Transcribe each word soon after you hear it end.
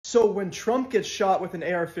So when Trump gets shot with an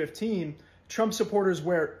AR-15, Trump supporters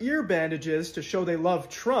wear ear bandages to show they love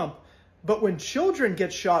Trump. But when children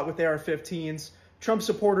get shot with AR-15s, Trump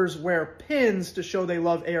supporters wear pins to show they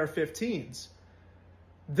love AR-15s.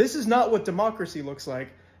 This is not what democracy looks like.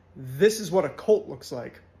 This is what a cult looks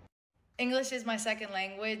like. English is my second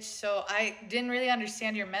language, so I didn't really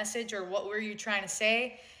understand your message or what were you trying to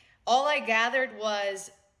say. All I gathered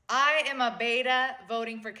was, I am a beta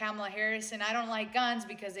voting for Kamala Harris, and I don't like guns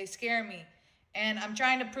because they scare me. And I'm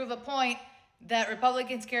trying to prove a point that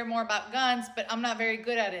Republicans care more about guns, but I'm not very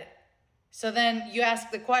good at it. So then you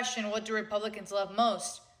ask the question, what do Republicans love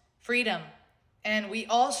most? Freedom. And we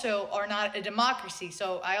also are not a democracy,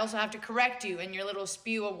 so I also have to correct you in your little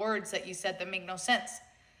spew of words that you said that make no sense.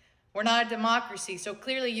 We're not a democracy, so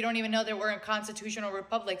clearly you don't even know that we're a constitutional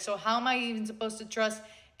republic. So how am I even supposed to trust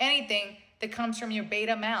anything that comes from your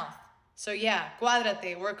beta mouth? So yeah,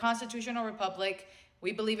 cuadrate. We're a constitutional republic.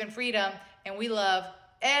 We believe in freedom, and we love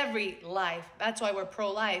every life. That's why we're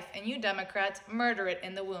pro-life. And you Democrats murder it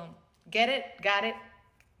in the womb. Get it? Got it?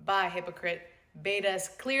 Bye, hypocrite.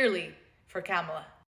 Betas clearly for Kamala.